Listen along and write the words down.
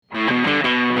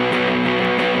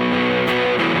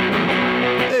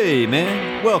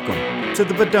Welcome to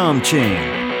the Badum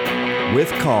Chain with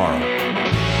Carl.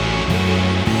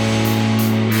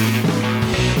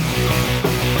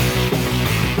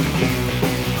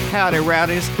 Howdy,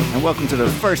 rowdies, and welcome to the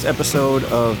first episode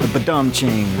of the Badum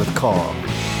Chain with Carl.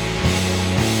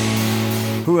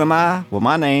 Who am I? Well,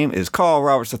 my name is Carl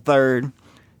Roberts III,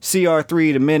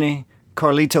 CR3 to many,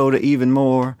 Carlito to even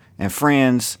more, and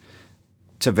friends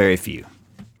to very few.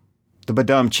 The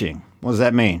Badum Chain. What does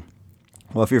that mean?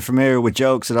 Well, if you're familiar with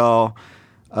jokes at all,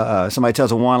 somebody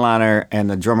tells a one-liner and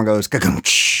the drummer goes,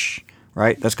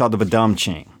 right? That's called the Badum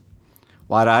Chain.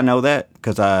 Why do I know that?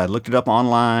 Because I looked it up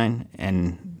online,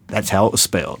 and that's how it was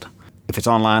spelled. If it's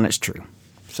online, it's true.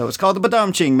 So it's called the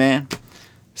Badum Chain, man.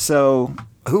 So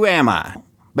who am I?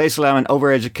 Basically, I'm an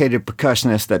overeducated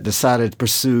percussionist that decided to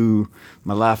pursue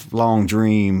my lifelong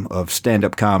dream of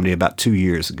stand-up comedy about 2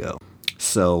 years ago.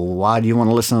 So why do you want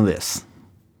to listen to this?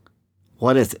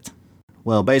 What is it?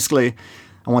 Well, basically,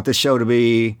 I want this show to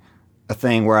be a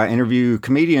thing where I interview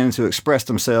comedians who express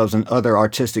themselves in other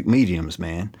artistic mediums,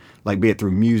 man. Like be it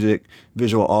through music,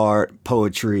 visual art,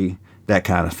 poetry, that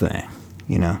kind of thing,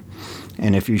 you know.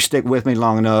 And if you stick with me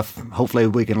long enough, hopefully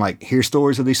we can like hear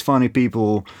stories of these funny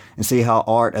people and see how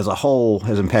art as a whole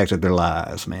has impacted their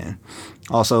lives, man.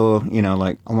 Also, you know,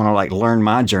 like I want to like learn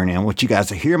my journey. I want you guys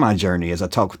to hear my journey as I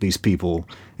talk with these people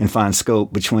and find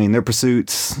scope between their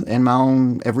pursuits and my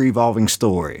own ever-evolving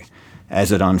story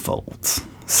as it unfolds.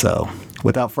 So,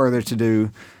 without further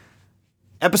ado,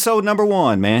 episode number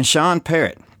 1, man, Sean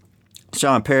Parrott.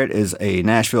 Sean Parrott is a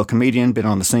Nashville comedian, been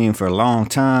on the scene for a long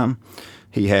time.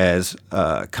 He has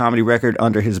a comedy record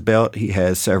under his belt. He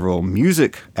has several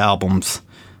music albums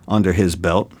under his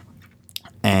belt.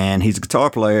 And he's a guitar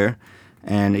player.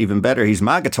 And even better, he's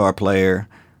my guitar player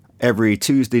every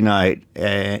Tuesday night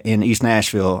in East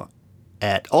Nashville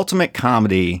at Ultimate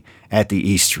Comedy at the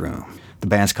East Room. The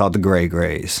band's called the Gray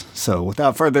Grays. So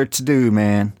without further ado,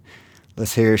 man,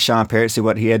 let's hear Sean Parrott, see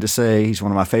what he had to say. He's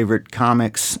one of my favorite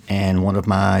comics and one of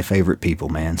my favorite people,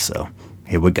 man. So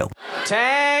here we go.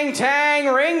 Tang,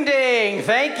 tang, ring ding.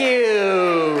 Thank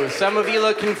you. Some of you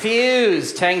look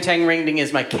confused. Tang, tang, ring ding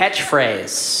is my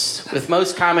catchphrase. With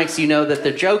most comics, you know that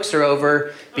the jokes are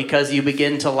over because you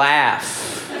begin to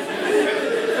laugh.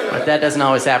 But that doesn't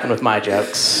always happen with my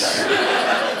jokes.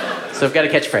 So I've got a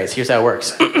catchphrase. Here's how it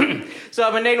works. So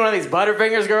I've been dating one of these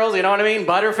Butterfingers girls, you know what I mean?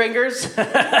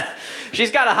 Butterfingers.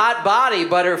 She's got a hot body,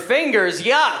 but her fingers,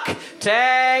 yuck.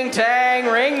 Tang, tang,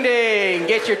 ring ding.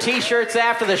 Get your t-shirts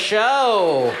after the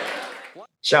show.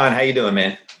 Sean, how you doing,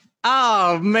 man?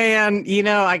 Oh, man. You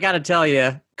know, I got to tell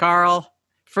you, Carl,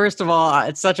 first of all,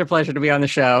 it's such a pleasure to be on the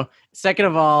show. Second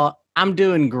of all, I'm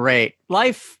doing great.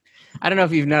 Life, I don't know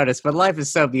if you've noticed, but life is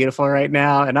so beautiful right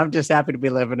now, and I'm just happy to be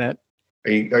living it.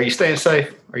 Are you staying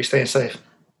safe? Are you staying safe?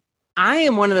 I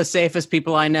am one of the safest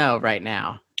people I know right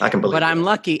now. I can believe it. But I'm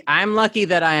lucky. I'm lucky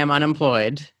that I am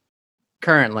unemployed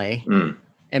currently,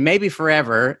 and maybe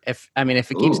forever. If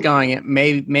it keeps going, it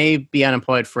may be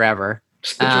unemployed forever.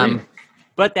 It's the dream.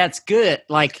 But that's good.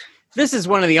 Like, this is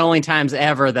one of the only times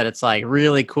ever that it's like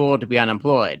really cool to be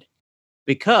unemployed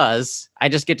because I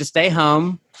just get to stay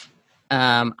home.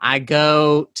 I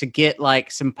go to get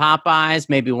like some Popeyes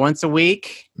maybe once a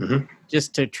week,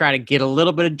 just to try to get a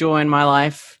little bit of joy in my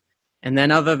life. And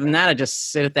then other than that, I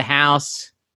just sit at the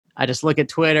house. I just look at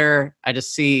Twitter. I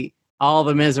just see all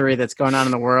the misery that's going on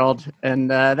in the world. And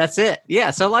that's it.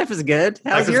 Yeah, so life is good.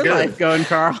 How's your life going,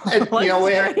 Carl? And, you know,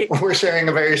 we're sharing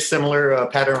a very similar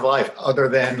pattern of life other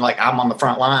than, like, I'm on the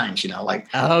front lines, you know. Like,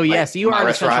 oh, yes, you are an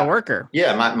essential worker.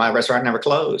 Yeah, my restaurant never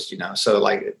closed, you know. So,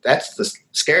 like, that's the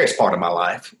scariest part of my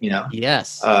life, you know.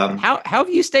 Yes. How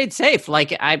have you stayed safe?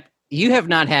 Like, you have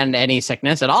not had any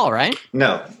sickness at all, right?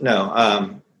 No.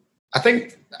 I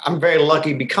think I'm very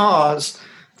lucky because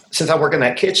since I work in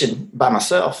that kitchen by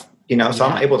myself, you know, so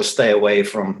I'm able to stay away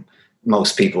from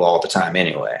most people all the time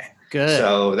anyway. Good.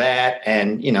 So that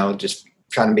and, you know, just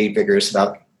trying to be vigorous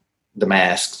about the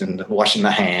masks and washing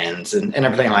the hands and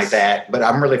everything like that. But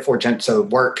I'm really fortunate to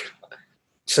work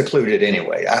secluded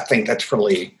anyway. I think that's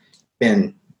really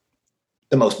been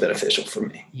the most beneficial for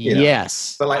me. You know?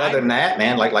 Yes. But like other than that,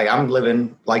 man, like I'm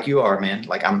living like you are, man.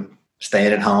 Like I'm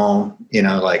staying at home, you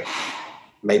know, like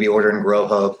maybe ordering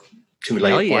Grubhub too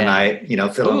late one night, you know,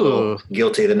 feeling a little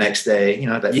guilty the next day, you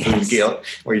know, that food guilt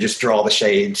where you just draw the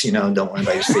shades, you know, and don't want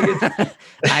anybody to see it.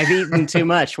 I've eaten too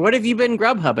much. What have you been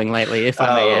Grubhubbing lately, if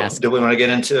I may ask? Do we want to get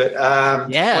into it?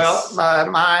 Yes.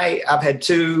 Well, I've had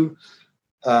two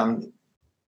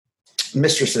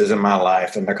mistresses in my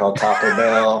life, and they're called Taco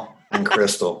Bell and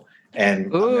Crystal.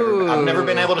 And I've never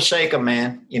been able to shake them,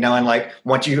 man. You know, and like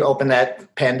once you open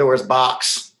that Pandora's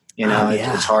box, you know,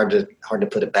 it's hard to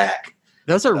put it back.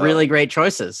 Those are really great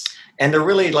choices. And they're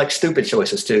really like stupid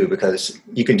choices too, because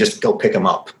you can just go pick them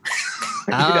up.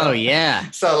 Oh, yeah.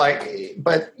 So like,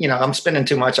 but I'm spending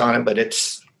too much on it, but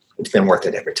it's been worth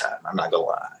it every time. I'm not gonna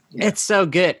lie. It's so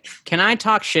good. Can I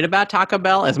talk shit about Taco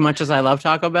Bell as much as I love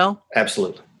Taco Bell?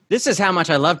 Absolutely. This is how much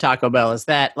I love Taco Bell, is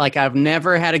that like I've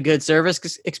never had a good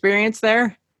service experience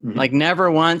there. Mm-hmm. Like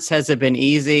never once has it been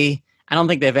easy. I don't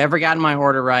think they've ever gotten my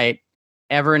order right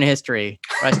ever in history.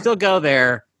 But I still go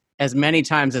there as many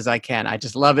times as I can. I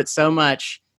just love it so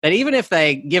much that even if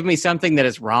they give me something that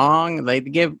is wrong, they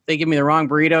give me the wrong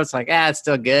burrito, it's like, it's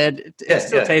still good. It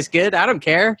still tastes good. I don't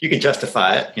care. You can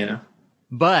justify it,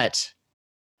 But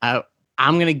I'm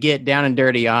going to get down and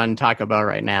dirty on Taco Bell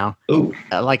right now. Ooh.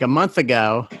 Like a month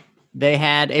ago, they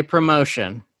had a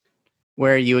promotion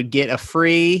where you would get a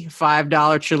free $5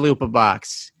 chalupa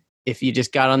box if you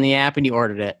just got on the app and you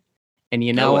ordered it. And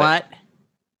you know what?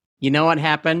 You know what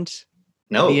happened?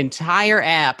 No. The entire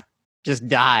app just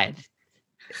died.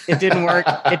 It didn't work.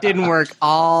 It didn't work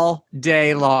all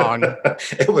day long.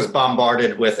 It was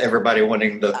bombarded with everybody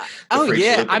wanting the free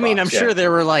chalupa I mean, box. I'm sure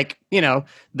there were like,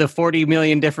 the 40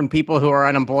 million different people who are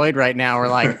unemployed right now are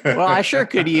like, well, I sure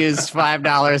could use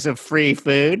 $5 of free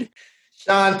food.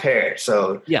 Sean Parrott.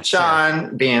 So yes,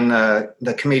 Sean, being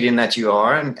the comedian that you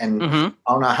are, and mm-hmm.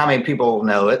 I don't know how many people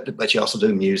know it, but you also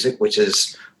do music, which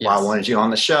is why I wanted you on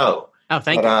the show. Oh,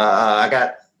 thank you. I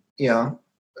got,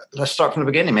 let's start from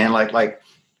the beginning, man. Like,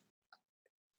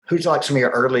 who's like some of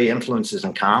your early influences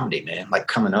in comedy, man? Like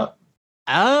coming up.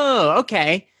 Oh,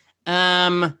 okay.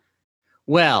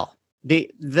 Well,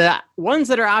 the ones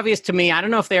that are obvious to me, I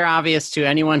don't know if they're obvious to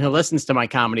anyone who listens to my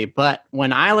comedy, but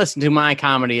when I listen to my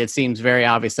comedy, it seems very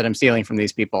obvious that I'm stealing from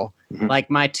these people. Mm-hmm. Like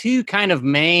my two kind of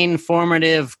main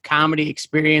formative comedy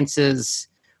experiences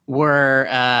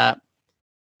were,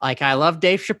 like I loved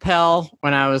Dave Chappelle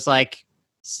when I was like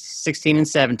 16 and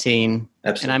 17.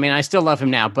 Absolutely. And I mean, I still love him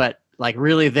now, but like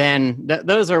really then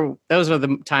those are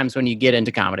the times when you get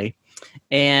into comedy.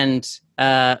 And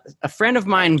a friend of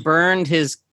mine burned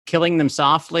his Killing Them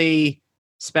Softly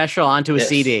special onto a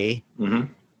CD.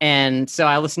 Mm-hmm. And so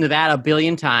I listened to that a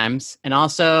billion times. And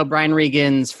also Brian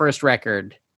Regan's first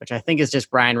record, which I think is just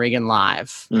Brian Regan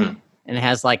live. Mm. And it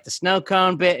has like the snow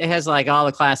cone bit. It has like all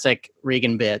the classic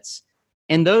Regan bits.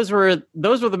 And those were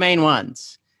the main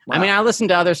ones. Wow. I mean, I listened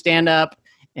to other stand-up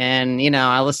and,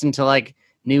 I listened to like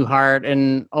Newhart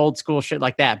and old school shit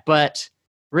like that. But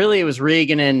really it was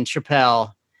Regan and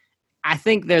Chappelle. I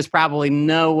think there's probably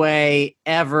no way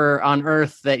ever on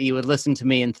earth that you would listen to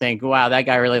me and think, wow, that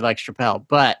guy really likes Chappelle.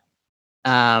 But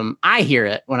I hear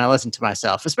it when I listen to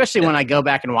myself, especially when I go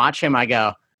back and watch him. I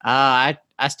go, I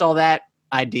stole that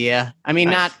idea. I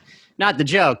mean, nice. not the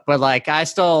joke, but like I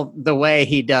stole the way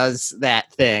he does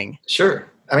that thing. Sure.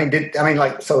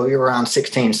 So you were around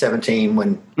 16, 17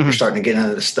 when mm-hmm. you're starting to get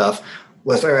into this stuff.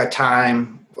 Was there a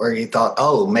time where you thought,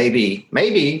 oh, maybe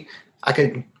I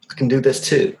can do this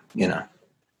too,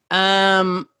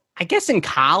 I guess in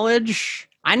college,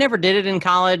 I never did it in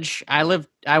college. I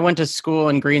went to school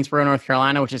in Greensboro, North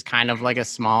Carolina, which is kind of like a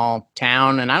small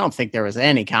town. And I don't think there was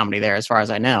any comedy there as far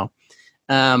as I know.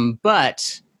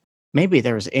 But maybe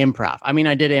there was improv. I mean,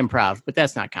 I did improv, but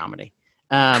that's not comedy.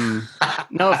 No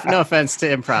offense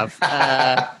to improv.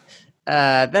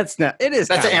 That's an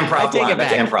improv line.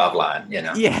 That's an improv line,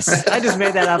 Yes. I just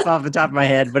made that up off the top of my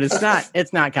head, but it's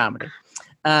not comedy.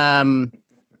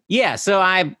 So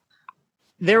I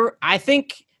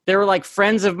think there were like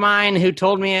friends of mine who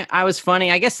told me I was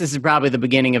funny. I guess this is probably the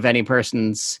beginning of any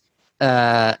person's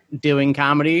doing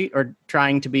comedy or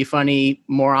trying to be funny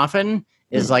more often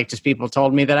is like just people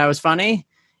told me that I was funny.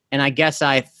 And I guess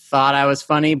I thought I was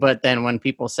funny, but then when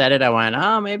people said it, I went,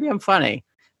 oh, maybe I'm funny.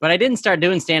 But I didn't start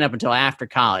doing stand-up until after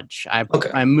college.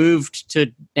 I moved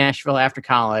to Nashville after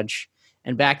college.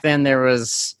 And back then there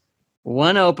was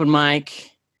one open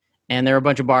mic and there were a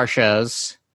bunch of bar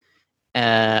shows.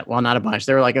 Well, not a bunch.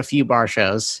 There were like a few bar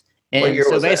shows. And what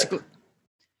year was basically that?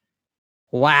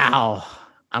 Wow.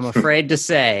 I'm afraid to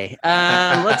say.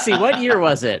 Let's see. What year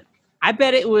was it? I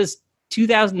bet it was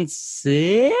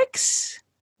 2006.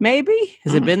 Maybe?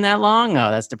 Has it been that long? Oh,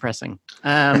 that's depressing.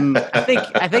 I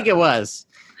think it was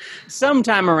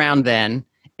sometime around then.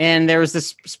 And there was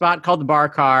this spot called the Bar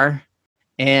Car,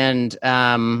 and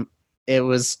it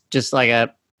was just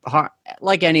like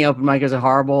like any open mic. It was a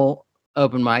horrible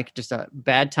open mic, just a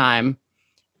bad time.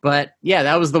 But yeah,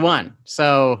 that was the one.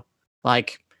 So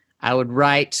like, I would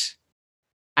write.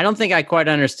 I don't think I quite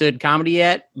understood comedy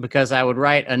yet because I would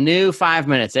write a new 5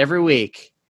 minutes every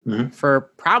week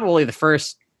for probably the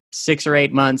first 6 or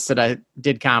 8 months that I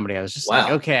did comedy. I was just like,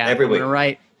 okay, I'm going to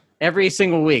write every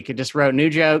single week. I just wrote new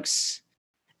jokes.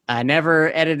 I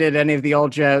never edited any of the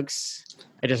old jokes.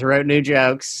 I just wrote new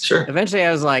jokes. Sure. Eventually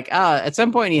I was like, at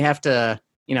some point you have to,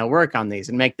 work on these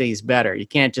and make these better. You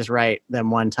can't just write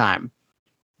them one time.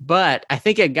 But I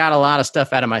think it got a lot of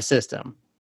stuff out of my system.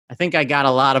 I think I got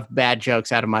a lot of bad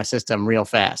jokes out of my system real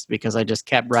fast because I just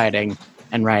kept writing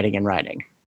and writing and writing.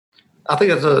 I think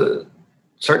there's a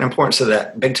certain importance to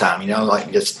that big time,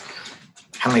 like just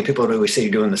how many people do we see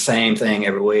doing the same thing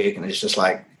every week? And it's just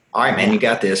like, all right, man, you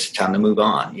got this. Time to move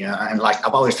on. And like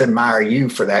I've always admired you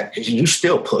for that because you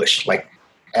still push. Like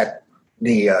at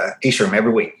the East Room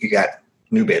every week, you got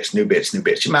new bits.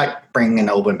 You might bring an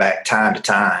open back time to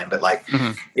time, but like,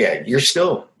 yeah, you're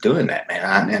still doing that,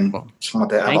 man. And something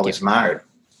that I've always admired.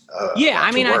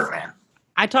 Work, man.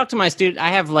 I talk to my student. I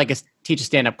have like teach a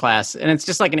stand-up class, and it's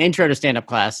just like an intro to stand-up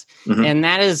class. And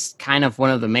that is kind of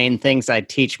one of the main things I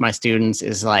teach my students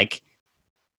is like,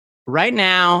 right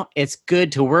now, it's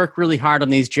good to work really hard on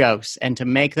these jokes and to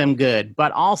make them good.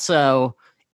 But also,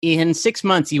 in 6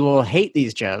 months, you will hate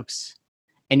these jokes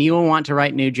and you will want to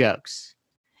write new jokes.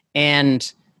 And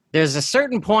there's a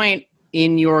certain point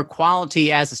in your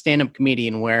quality as a stand-up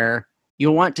comedian where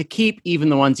you'll want to keep even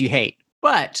the ones you hate.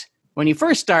 But when you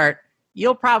first start,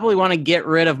 you'll probably want to get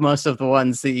rid of most of the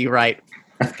ones that you write.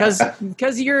 Because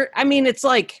it's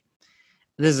like,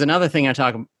 this is another thing I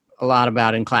talk a lot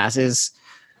about in class is,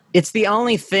 it's the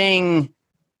only thing,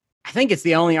 I think it's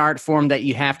the only art form that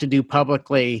you have to do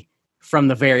publicly from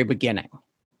the very beginning.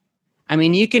 I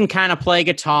mean, you can kind of play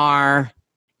guitar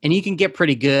and you can get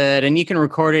pretty good and you can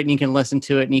record it and you can listen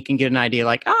to it and you can get an idea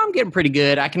like, oh, I'm getting pretty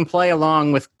good. I can play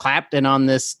along with Clapton on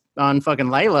fucking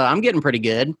Layla. I'm getting pretty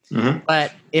good.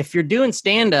 But if you're doing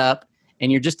stand-up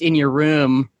and you're just in your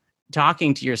room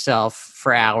talking to yourself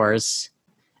for hours,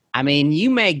 I mean, you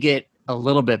may get a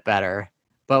little bit better.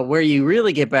 But where you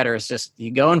really get better is just you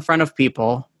go in front of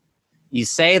people, you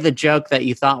say the joke that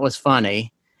you thought was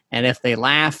funny, and if they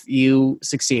laugh, you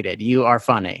succeeded. You are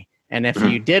funny. And if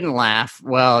you didn't laugh,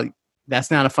 well,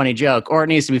 that's not a funny joke, or it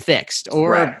needs to be fixed.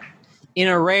 Or in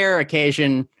a rare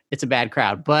occasion, it's a bad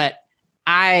crowd. But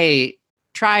I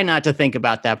try not to think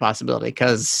about that possibility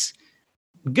because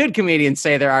good comedians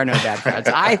say there are no bad crowds.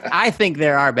 I think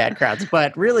there are bad crowds,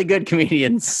 but really good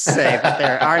comedians say that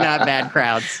there are not bad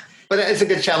crowds. But it's a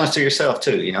good challenge to yourself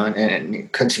too, and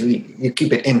because you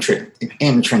keep it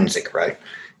intrinsic, right?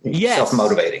 Yes.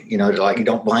 Self-motivating, like you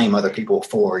don't blame other people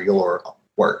for your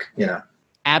work,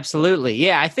 Absolutely.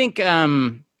 Yeah. I think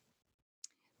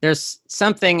there's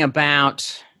something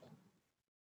about,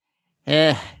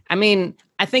 I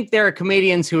think there are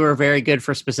comedians who are very good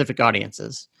for specific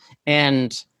audiences.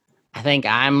 And I think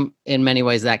I'm in many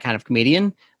ways that kind of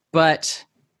comedian, but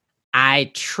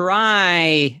I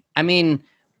try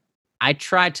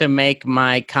to make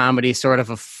my comedy sort of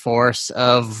a force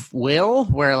of will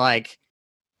where like,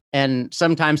 and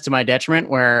sometimes to my detriment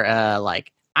where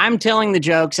like I'm telling the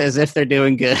jokes as if they're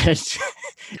doing good.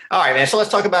 All right, man. So let's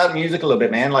talk about music a little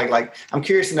bit, man. Like I'm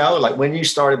curious to know, like when you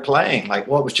started playing, like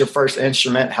what was your first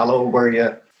instrument? How old were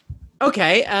you?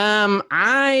 Okay.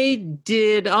 I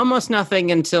did almost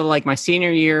nothing until like my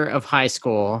senior year of high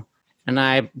school. And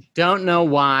I don't know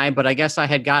why, but I guess I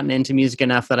had gotten into music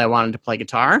enough that I wanted to play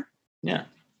guitar. Yeah.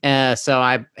 So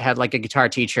I had like a guitar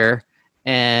teacher.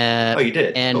 Oh, you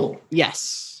did? And cool.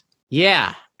 Yes.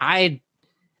 Yeah.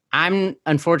 I'm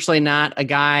unfortunately not a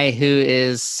guy who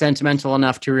is sentimental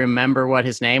enough to remember what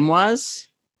his name was,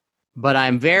 but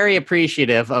I'm very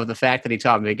appreciative of the fact that he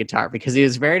taught me guitar because he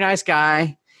was a very nice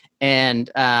guy. And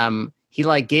he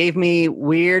like gave me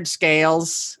weird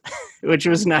scales, which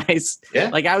was nice. Yeah.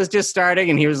 Like I was just starting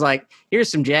and he was like, here's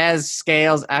some jazz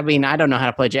scales. I mean, I don't know how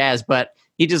to play jazz, but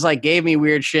he just like gave me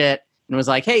weird shit and was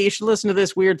like, hey, you should listen to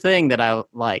this weird thing that I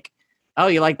like. Oh,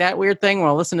 you like that weird thing?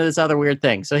 Well, listen to this other weird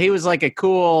thing. So he was like a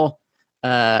cool,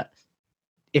 there's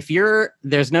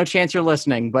no chance you're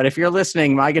listening, but if you're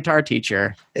listening, my guitar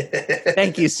teacher,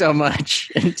 thank you so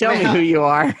much. And tell me who you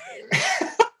are.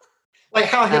 Like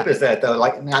how hip is that though?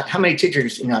 Like how many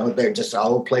teachers, they're just,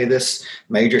 I'll play this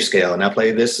major scale and I'll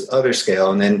play this other scale.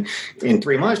 And then in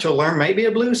 3 months, you'll learn maybe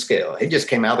a blues scale. He just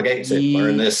came out of the gate and said,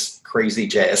 learn this crazy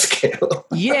jazz scale.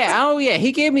 Yeah. Oh yeah.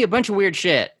 He gave me a bunch of weird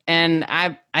shit. And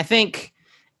I think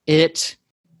it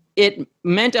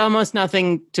meant almost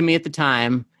nothing to me at the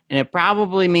time. And it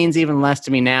probably means even less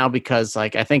to me now because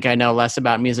like, I think I know less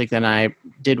about music than I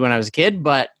did when I was a kid,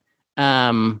 but,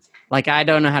 like, I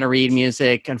don't know how to read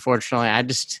music, unfortunately.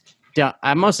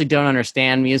 I mostly don't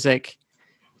understand music.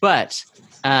 But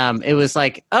it was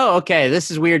like, oh, okay,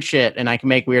 this is weird shit, and I can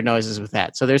make weird noises with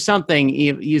that. So there's something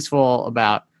useful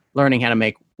about learning how to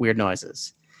make weird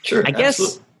noises. Sure, I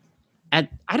guess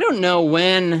I don't know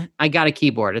when I got a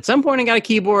keyboard. At some point, I got a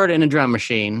keyboard and a drum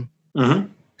machine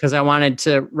because I wanted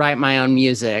to write my own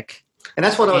music. And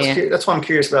that's what that's what I'm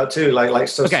curious about too.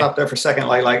 So stop there for a second.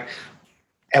 Like,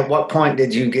 at what point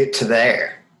did you get to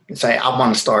there and say, I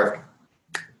want to start,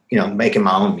 making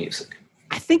my own music?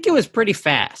 I think it was pretty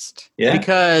fast. Yeah.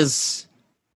 Because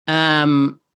I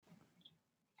know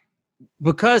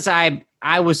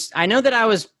that I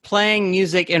was playing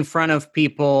music in front of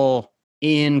people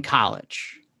in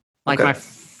college. Like a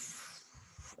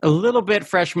little bit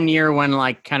freshman year when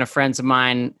like kind of friends of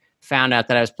mine found out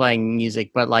that I was playing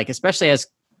music, but like especially as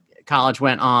college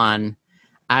went on,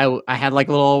 I had like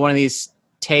one of these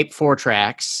tape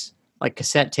 4-tracks, like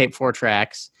cassette tape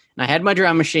 4-tracks, and I had my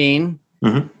drum machine,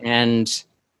 and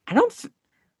I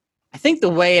think the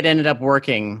way it ended up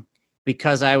working,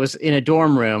 because I was in a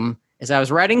dorm room, is I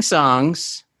was writing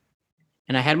songs,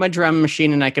 and I had my drum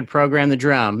machine, and I could program the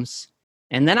drums,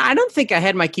 and then I don't think I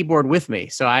had my keyboard with me,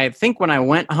 so I think when I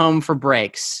went home for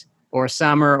breaks, or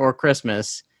summer, or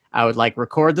Christmas, I would like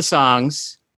record the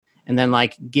songs, and then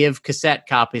like give cassette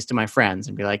copies to my friends,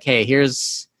 and be like, hey,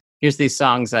 here's these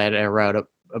songs that I wrote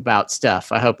about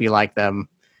stuff. I hope you like them,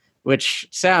 which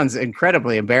sounds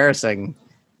incredibly embarrassing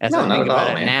as I think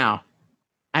about it now.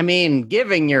 I mean,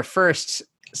 giving your first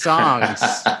songs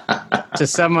to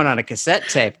someone on a cassette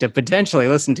tape to potentially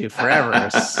listen to forever.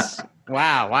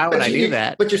 Wow, why would I do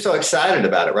that? But you're so excited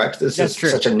about it, right? This is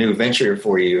such a new venture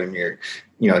for you, and you're,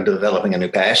 developing a new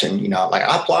passion. Like,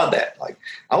 I applaud that. Like,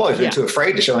 I've always been too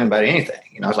afraid to show anybody anything.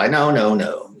 I was like, no,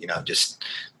 just,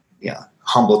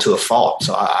 humble to a fault.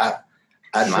 So I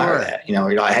admire that.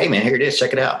 You're like, hey man, here it is,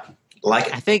 check it out. Like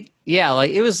it. I think,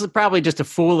 it was probably just a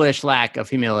foolish lack of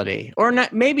humility, or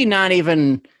maybe not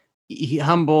even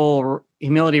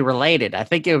humility related. I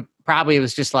think it probably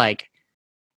was just like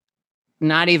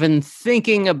not even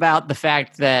thinking about the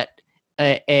fact that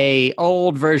a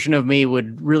old version of me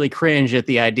would really cringe at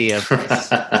the idea of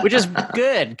this, which is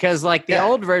good because like the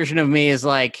old version of me is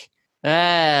like,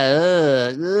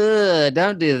 don't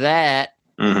do that.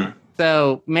 Mm-hmm.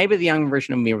 So maybe the young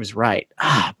version of me was right.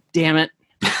 Damn it.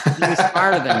 He was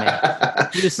smarter than me.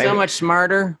 He was so much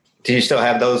smarter. Do you still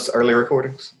have those early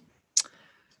recordings?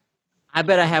 I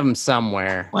bet I have them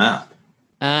somewhere. Wow.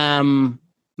 At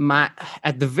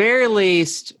the very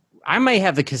least, I may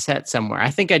have the cassette somewhere.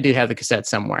 I think I do have the cassette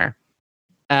somewhere.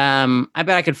 I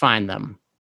bet I could find them.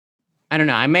 I don't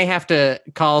know. I may have to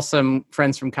call some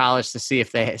friends from college to see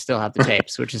if they still have the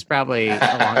tapes, which is probably a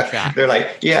long shot. They're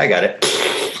like, yeah, I got it.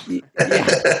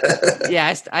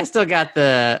 Yeah, I still got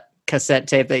the cassette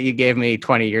tape that you gave me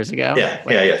 20 years ago. Yeah,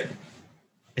 yeah.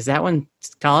 Is that when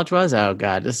college was? Oh,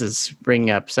 God, this is bringing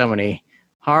up so many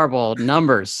horrible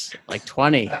numbers, like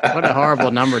 20. What a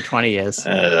horrible number 20 is.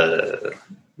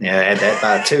 Yeah, add that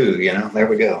by 2, there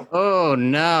we go. Oh,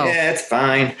 no. Yeah, it's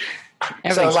fine.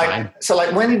 Fine.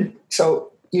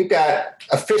 So you've got,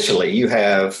 officially, you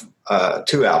have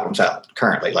 2 albums out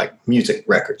currently, like music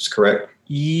records, correct?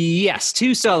 Yes,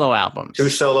 2 solo albums. 2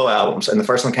 solo albums. And the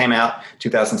first one came out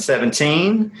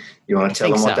 2017. You want to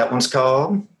tell them what that one's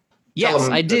called? Yes,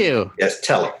 I do. Yes,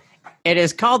 tell them. It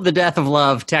is called The Death of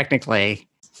Love, technically.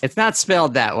 It's not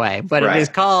spelled that way, but It is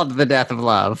called The Death of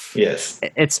Love. Yes.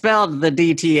 It's spelled the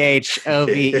DTHOVELOF.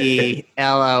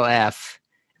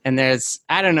 And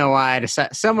I don't know why,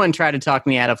 someone tried to talk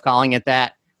me out of calling it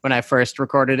that when I first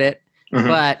recorded it,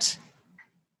 but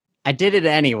I did it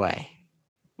anyway,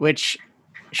 which,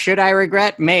 should I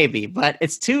regret? Maybe, but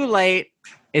it's too late.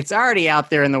 It's already out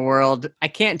there in the world. I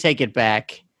can't take it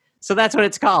back. So that's what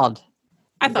it's called.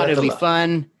 I thought it would be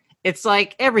fun. It's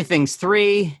like everything's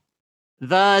 3.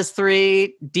 The is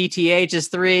 3, DTH is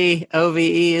 3, OVE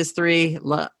is 3,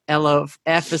 LOF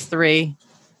is 3,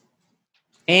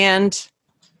 and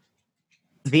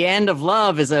the end of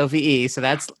love is OVE, so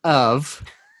that's of,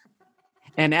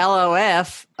 and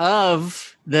LOF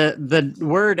of the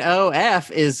word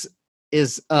OF is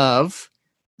of,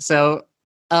 so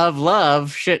of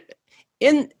love should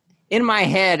in my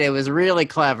head it was really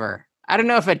clever. I don't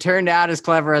know if it turned out as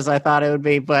clever as I thought it would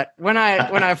be, but when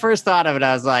I first thought of it,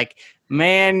 I was like,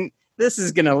 man, this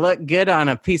is going to look good on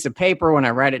a piece of paper when I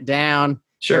write it down.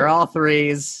 Sure. They're all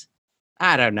 3s.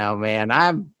 I don't know, man.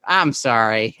 I'm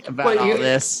sorry about all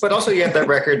this. But also you have that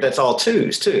record that's all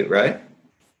 2s too, right?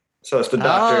 So it's the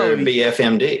Dr.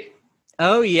 BFMD.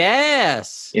 Oh,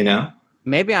 yes.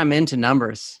 Maybe I'm into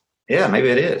numbers. Yeah, maybe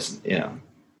it is.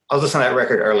 I was listening to that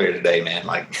record earlier today, man.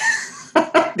 Like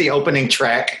the opening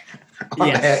track on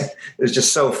that is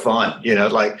just so fun.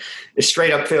 Like it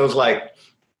straight up feels like,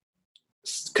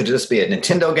 could this be a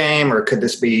Nintendo game or could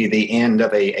this be the end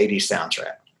of a 80s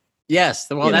soundtrack? Yes.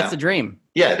 Well, that's the dream.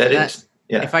 Yeah, that is.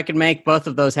 If I could make both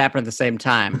of those happen at the same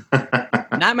time.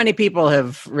 Not many people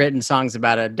have written songs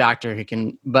about a doctor who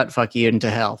can butt fuck you into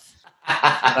health.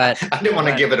 But I didn't want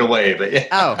to give it away, but yeah.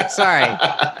 Oh, sorry.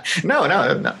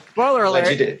 No. Spoiler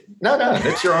alert. You did. No,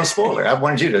 that's your own spoiler. I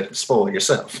wanted you to spoil it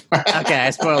yourself. Okay, I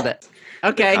spoiled it.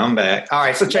 Okay. I'm back. All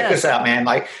right, so check this out, man.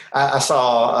 Like I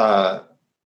saw a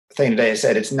thing today that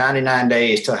said it's 99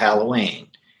 days till Halloween.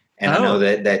 And I know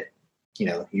that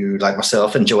you like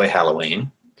myself enjoy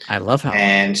Halloween. I love Halloween.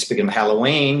 And speaking of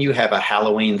Halloween, you have a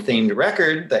Halloween themed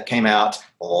record that came out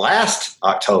last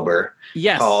October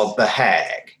called The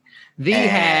Hag. The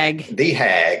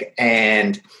Hag.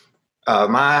 And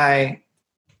my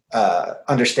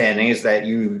understanding is that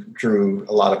you drew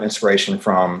a lot of inspiration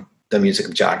from the music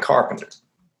of John Carpenter.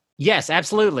 Yes,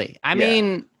 absolutely. I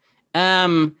mean,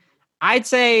 I'd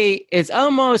say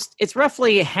it's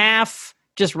roughly half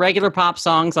just regular pop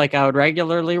songs like I would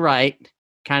regularly write,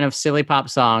 kind of silly pop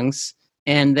songs,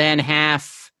 and then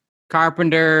half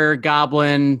Carpenter,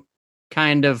 Goblin,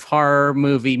 kind of horror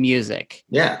movie music.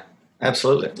 Yeah,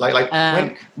 absolutely.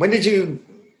 When did you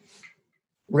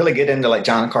really get into like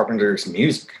John Carpenter's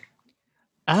music?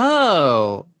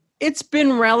 Oh, it's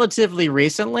been relatively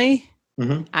recently.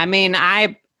 Mm-hmm. I mean,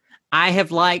 I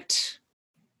have liked,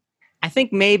 I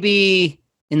think maybe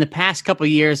in the past couple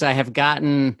of years, I have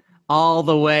gotten all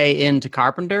the way into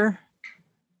Carpenter.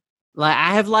 Like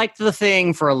I have liked The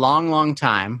Thing for a long, long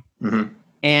time. Mm-hmm.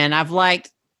 And I've liked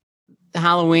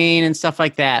Halloween and stuff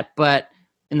like that. But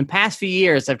in the past few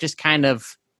years, I've just kind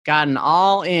of gotten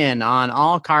all in on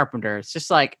all Carpenter. It's just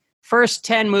like first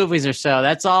 10 movies or so.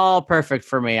 That's all perfect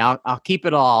for me. I'll keep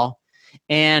it all.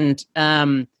 And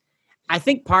I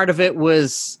think part of it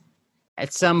was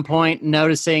at some point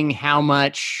noticing how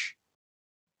much,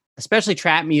 especially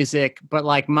trap music, but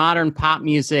like modern pop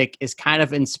music is kind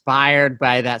of inspired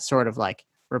by that sort of like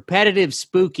repetitive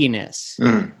spookiness.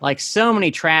 Mm. Like so many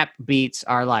trap beats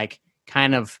are like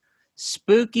kind of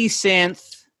spooky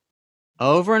synth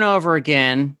over and over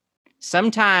again.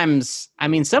 Sometimes, I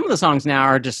mean, some of the songs now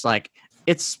are just like,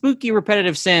 it's spooky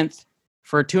repetitive synth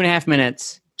for 2.5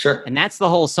 minutes. Sure. And that's the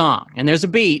whole song. And there's a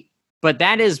beat, but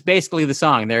that is basically the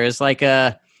song. There is like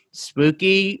a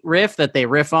spooky riff that they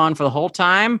riff on for the whole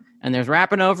time, and there's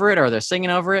rapping over it or they're singing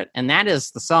over it, and that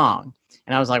is the song.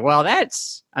 And I was like, well,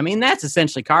 that's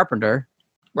essentially Carpenter.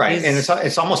 Right. And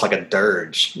it's almost like a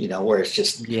dirge, where it's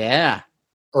just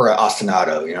or an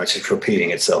ostinato, it's just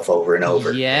repeating itself over and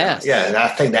over. Yes. Yeah, and I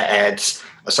think that adds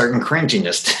a certain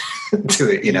cringiness to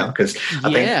it, because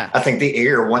I think the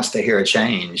ear wants to hear a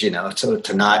change, so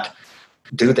to not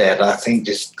do that, I think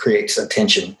just creates a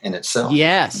tension in itself.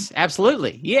 Yes,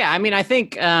 absolutely. Yeah, I mean, I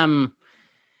think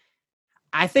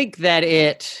that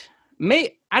it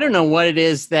may, I don't know what it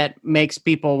is that makes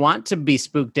people want to be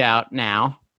spooked out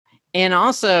now. And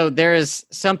also there's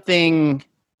something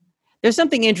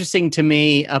interesting to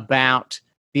me about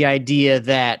the idea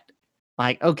that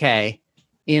like, okay,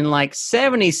 in like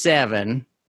 77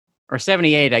 or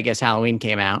 78, I guess Halloween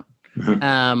came out.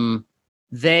 Mm-hmm.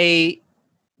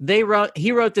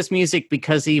 He wrote this music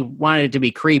because he wanted it to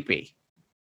be creepy.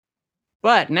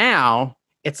 But now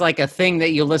it's like a thing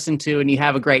that you listen to and you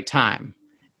have a great time.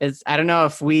 I don't know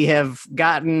if we have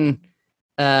gotten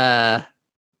numb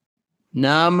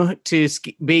to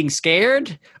being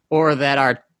scared or that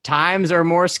our times are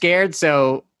more scared.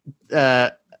 So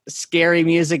scary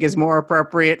music is more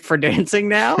appropriate for dancing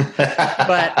now.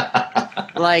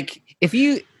 But like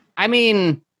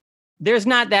there's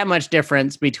not that much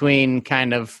difference between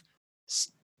kind of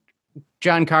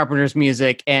John Carpenter's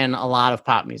music and a lot of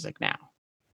pop music now.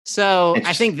 So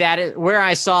I think that is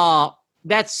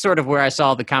that's sort of where I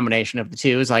saw the combination of the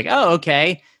two. Is like, oh,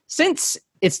 okay, since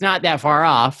it's not that far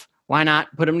off, why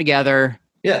not put them together?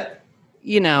 Yeah.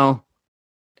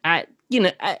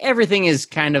 Everything is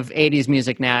kind of 80s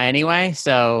music now anyway,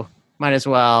 so might as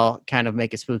well kind of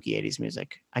make it spooky 80s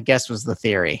music, I guess was the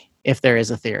theory. If there is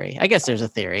a theory. I guess there's a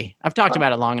theory. I've talked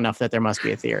about it long enough that there must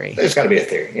be a theory. There's got to be a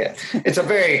theory, yeah. It's a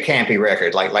very campy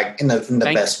record, like in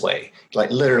the best way. Like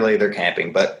literally they're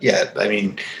camping. But yeah, I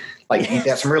mean, like you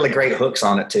got some really great hooks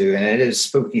on it too, and it is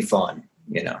spooky fun,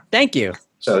 Thank you.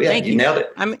 So yeah, you nailed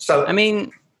it. I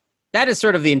mean, that is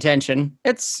sort of the intention.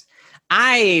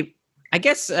 I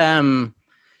guess at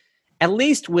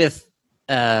least with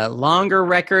longer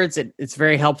records, it's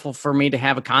very helpful for me to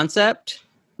have a concept.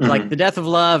 Mm-hmm. Like The Death of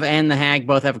Love and The Hag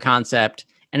both have a concept,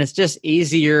 and it's just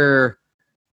easier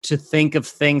to think of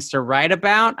things to write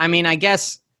about. I mean, I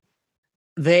guess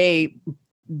they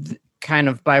kind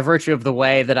of, by virtue of the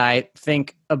way that I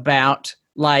think about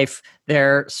life,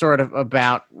 they're sort of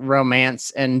about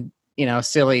romance and,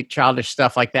 silly childish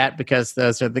stuff like that, because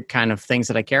those are the kind of things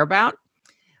that I care about.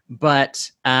 but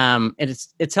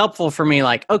it's helpful for me.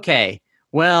 Like, okay,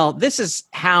 well, this is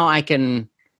how I can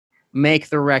make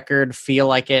the record feel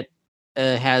like it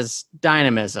has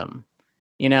dynamism.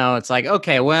 It's like,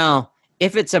 okay, well,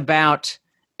 if it's about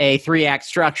a 3-act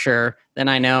structure, then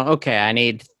I know, okay, I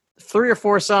need 3 or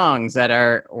 4 songs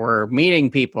that we're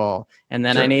meeting people, and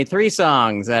then I need 3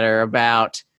 songs that are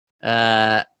about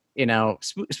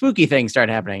spooky things start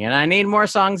happening, and I need more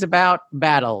songs about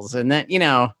battles, and then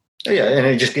yeah, and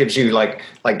it just gives you like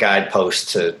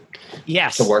guideposts to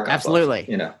work off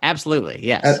absolutely of, absolutely,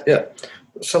 yes. Yeah.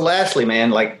 So lastly,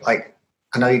 man, like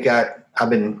I know I've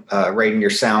been rating your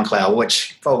SoundCloud,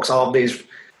 which, folks, all of these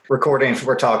recordings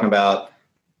we're talking about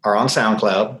are on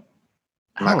SoundCloud.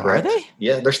 Am I correct? Are they?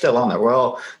 Yeah, they're still on there.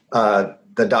 Well,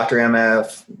 the Dr.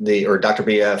 MF, or Dr.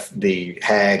 BF, the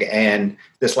Hag, and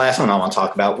this last one I want to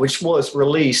talk about, which was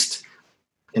released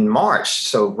in March,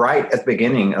 so right at the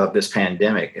beginning of this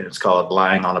pandemic, and it's called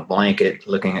 "Lying on a Blanket,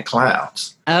 Looking at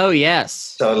Clouds." Oh, yes.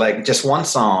 So, like, just one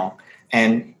song,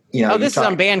 and this is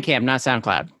on Bandcamp, not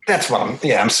SoundCloud. That's what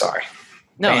I'm sorry.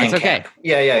 No, Bandcamp. It's okay.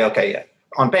 Yeah.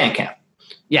 On Bandcamp.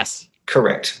 Yes.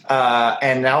 Correct.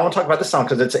 And now I want to talk about the song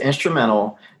because it's an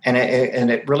instrumental, and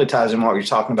it really ties in what you're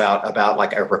talking about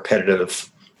like a repetitive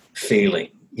feeling,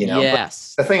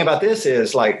 Yes. But the thing about this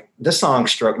is, like, this song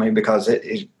struck me because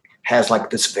it has like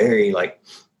this very like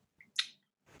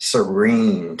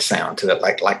serene sound to it,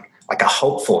 like a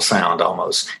hopeful sound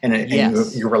almost. And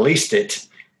you released it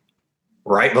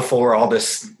right before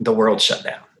the world shut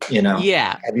down,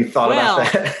 Yeah. Have you thought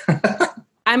about that?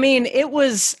 I mean,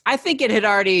 I think it had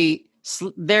already,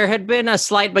 there had been a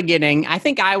slight beginning. I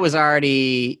think it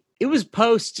was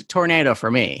post tornado for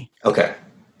me. Okay.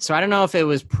 So I don't know if it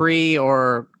was pre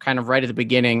or kind of right at the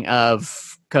beginning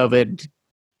of COVID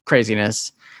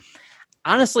craziness.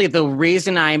 Honestly, the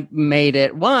reason I made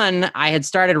it, one, I had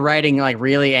started writing like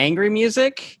really angry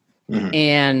music,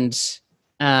 and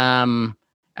I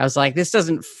was like, this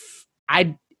doesn't.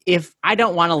 If I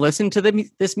don't want to listen to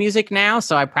this music now,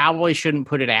 so I probably shouldn't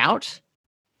put it out,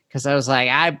 because I was like,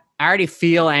 I already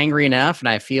feel angry enough, and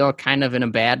I feel kind of in a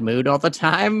bad mood all the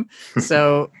time.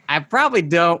 So I probably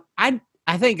don't. I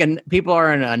think people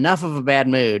are in enough of a bad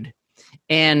mood,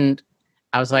 and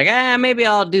I was like, maybe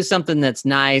I'll do something that's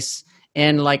nice.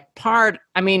 And like part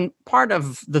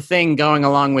of the thing going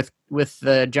along with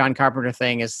the John Carpenter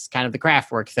thing is kind of the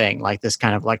Kraftwerk thing, like this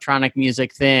kind of electronic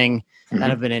music thing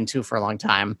that I've been into for a long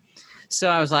time. So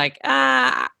I was like,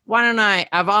 why don't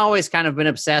I've always kind of been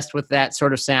obsessed with that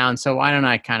sort of sound. So why don't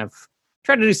I kind of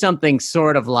try to do something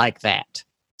sort of like that?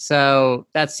 So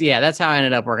that's how I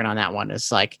ended up working on that one.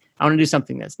 It's like, I want to do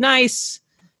something that's nice,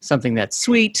 something that's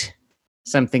sweet,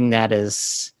 something that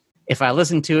is, if I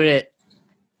listen to it,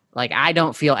 like, I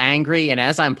don't feel angry, and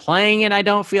as I'm playing it, I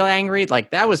don't feel angry.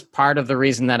 Like, that was part of the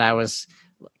reason that I was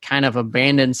kind of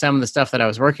abandoned some of the stuff that I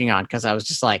was working on, because I was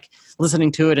just like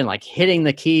listening to it and like hitting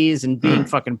the keys and being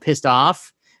fucking pissed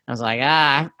off. I was like,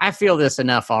 I feel this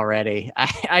enough already.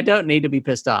 I don't need to be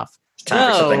pissed off. It's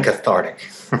time for something cathartic.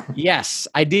 Yes,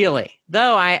 ideally.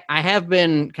 Though I have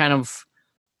been kind of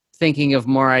thinking of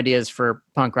more ideas for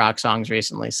punk rock songs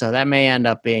recently, so that may end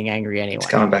up being angry anyway. It's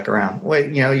coming back around.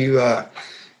 Wait, you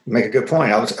make a good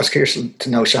point. I was curious to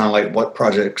know, Sean, like, what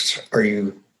projects are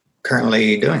you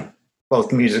currently doing,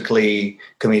 both musically,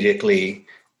 comedically?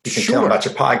 You can tell me about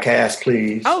your podcast,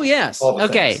 please. Oh, yes.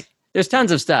 Okay. Things. There's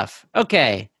tons of stuff.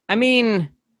 Okay. I mean,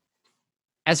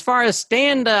 as far as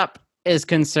stand-up is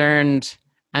concerned,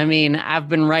 I mean, I've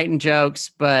been writing jokes,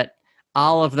 but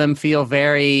all of them feel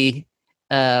very,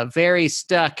 very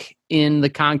stuck in the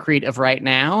concrete of right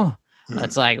now.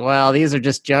 It's like, well, these are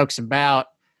just jokes about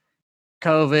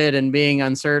COVID and being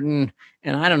uncertain,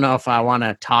 and I don't know if I want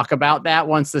to talk about that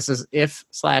once this is if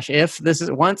this is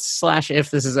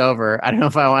over. I don't know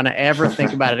if I want to ever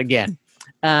think about it again.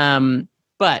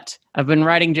 But I've been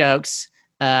writing jokes.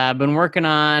 I've been working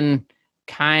on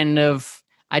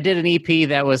I did an EP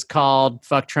that was called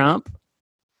 "Fuck Trump,"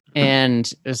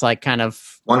 and it was like kind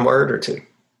of one word or two.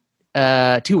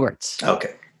 2 words.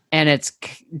 Okay. And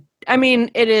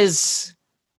it is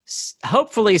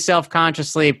hopefully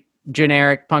self-consciously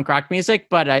generic punk rock music,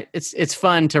 but it's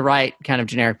fun to write kind of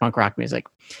generic punk rock music.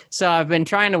 So I've been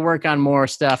trying to work on more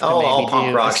stuff. To maybe all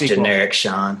punk rock's generic,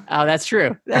 Sean. Oh, that's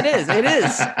true. It is.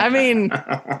 I mean,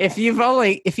 if you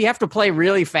have to play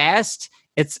really fast,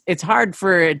 it's hard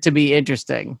for it to be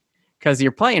interesting because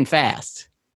you're playing fast,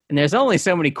 and there's only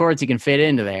so many chords you can fit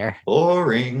into there.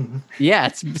 Boring. Yeah,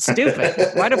 it's stupid.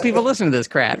 Why do people listen to this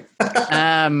crap?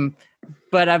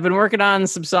 But I've been working on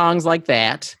some songs like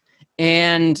that.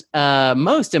 And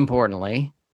most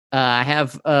importantly, I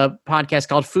have a podcast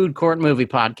called Food Court Movie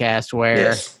Podcast,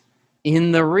 where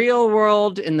In the real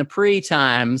world, in the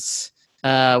pre-times,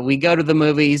 we go to the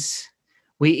movies,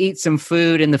 we eat some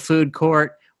food in the food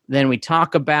court, then we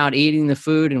talk about eating the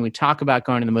food and we talk about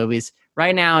going to the movies.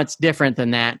 Right now, it's different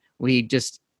than that. We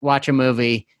just watch a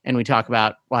movie and we talk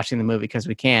about watching the movie because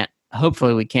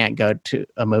hopefully we can't go to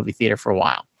a movie theater for a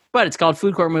while. But it's called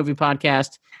Food Court Movie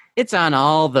Podcast. It's on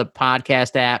all the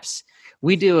podcast apps.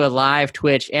 We do a live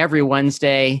Twitch every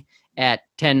Wednesday at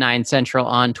 10/9 Central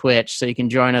on Twitch, so you can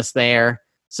join us there.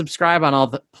 Please subscribe on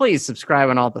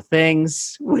all the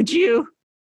things, would you?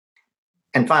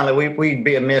 And finally, we'd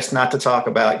be amiss not to talk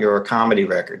about your comedy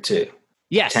record too.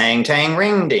 Yes. Tang Tang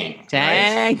Ring Ding.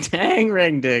 Tang Tang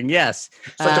Ring Ding. Yes.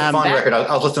 Such a fun record.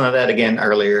 I was listening to that again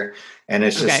earlier, and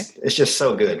it's just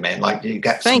so good, man. Like you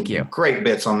got some great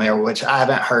bits on there, which I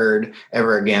haven't heard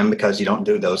ever again because you don't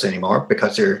do those anymore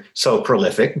because they're so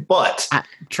prolific. But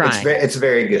it's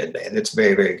very good, man. It's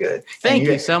very, very good. Thank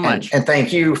you so much. And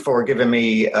thank you for giving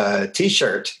me a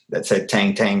T-shirt that said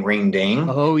Tang Tang Ring Ding.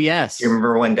 Oh, yes. You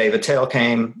remember when David Tell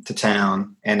came to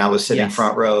town and I was sitting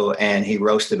front row and he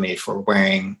roasted me for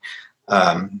wearing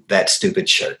that stupid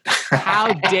shirt.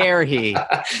 How dare he?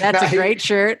 That's a great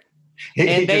shirt.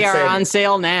 And they are on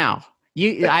sale now.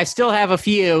 I still have a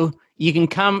few. You can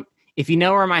come, if you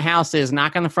know where my house is,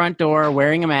 knock on the front door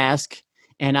wearing a mask,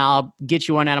 and I'll get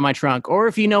you one out of my trunk. Or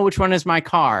if you know which one is my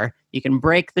car, you can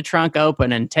break the trunk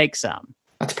open and take some.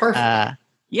 That's perfect.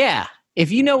 Yeah.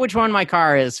 If you know which one my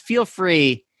car is, feel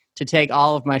free to take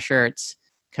all of my shirts,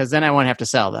 because then I won't have to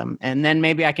sell them. And then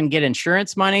maybe I can get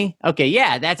insurance money. Okay,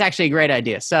 yeah, that's actually a great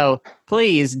idea. So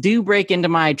please do break into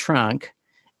my trunk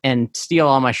and steal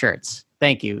all my shirts.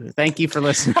 Thank you. Thank you for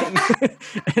listening.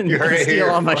 And you heard it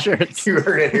steal all my shirts. You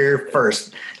heard it here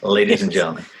first, ladies and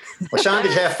gentlemen. Well, Sean,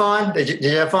 did you have fun? Did you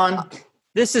have fun?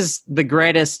 This is the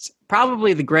greatest,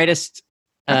 probably the greatest.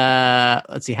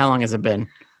 Let's see, how long has it been?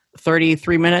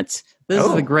 33 minutes. This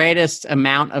is the greatest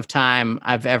amount of time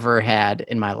I've ever had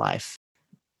in my life.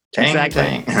 Tang,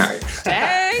 tang. All right.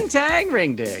 Tang, tang,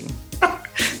 ring, ding.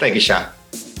 Thank you, Sean.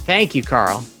 Thank you,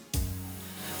 Carl.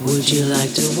 Would you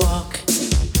like to walk?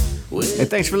 Hey,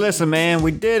 thanks for listening, man.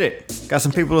 We did it. Got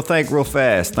some people to thank real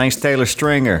fast. Thanks, Taylor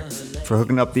Stringer, for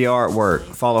hooking up the artwork.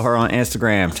 Follow her on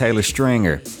Instagram, Taylor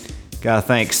Stringer. Gotta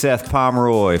thank Seth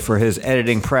Pomeroy for his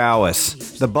editing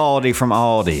prowess. The Baldy from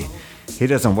Aldi. He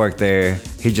doesn't work there.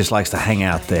 He just likes to hang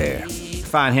out there.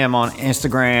 Find him on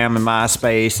Instagram and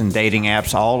MySpace and dating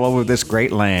apps all over this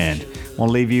great land. Want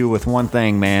to leave you with one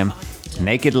thing, man.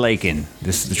 Naked Lakin'.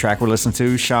 This is the track we're listening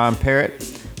to. Sean Parrott.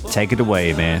 Take it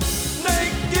away, man.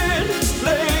 Naked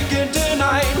Lakin'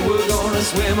 tonight. We're gonna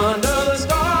swim under the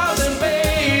stars and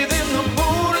bathe in the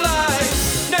moonlight.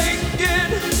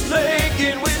 Naked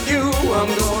Lakin' with you. I'm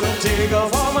gonna take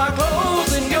off all my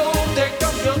clothes and you'll take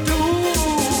off your too.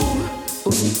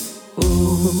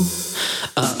 Ooh.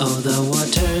 Uh-oh, the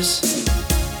water's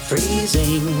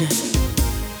freezing.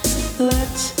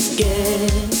 Let's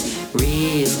get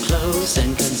real close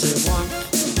and conserve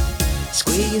warmth.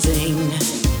 Squeezing.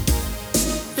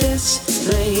 This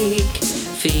lake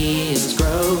feels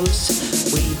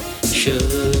gross. We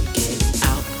should get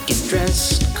out, get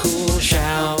dressed, cool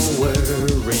shower,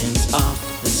 rinse off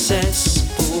the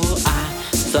cesspool. I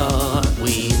thought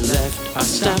we left our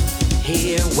stuff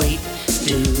here. Wait,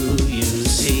 do you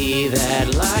see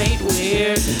that light?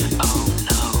 We're oh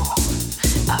no,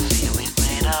 I feel we've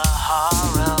made a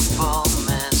horrible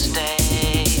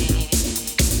mistake.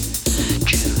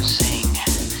 Choosing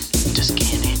to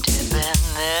skinny dip in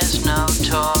this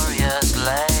notorious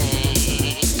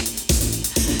lake.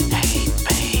 Hey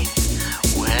babe,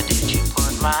 where did you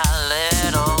put my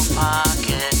little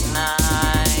pocket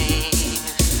knife?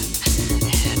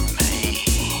 It may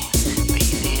be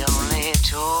the only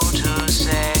tool to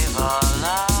save our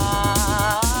life.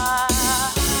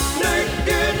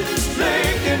 Naked,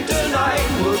 naked tonight.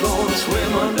 We're gonna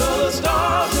swim under the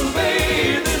stars and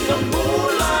bathe in the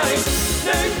moonlight.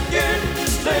 Naked,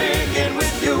 naked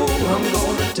with you. I'm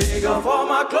gonna take off all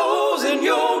my clothes and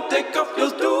you'll take off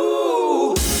yours too.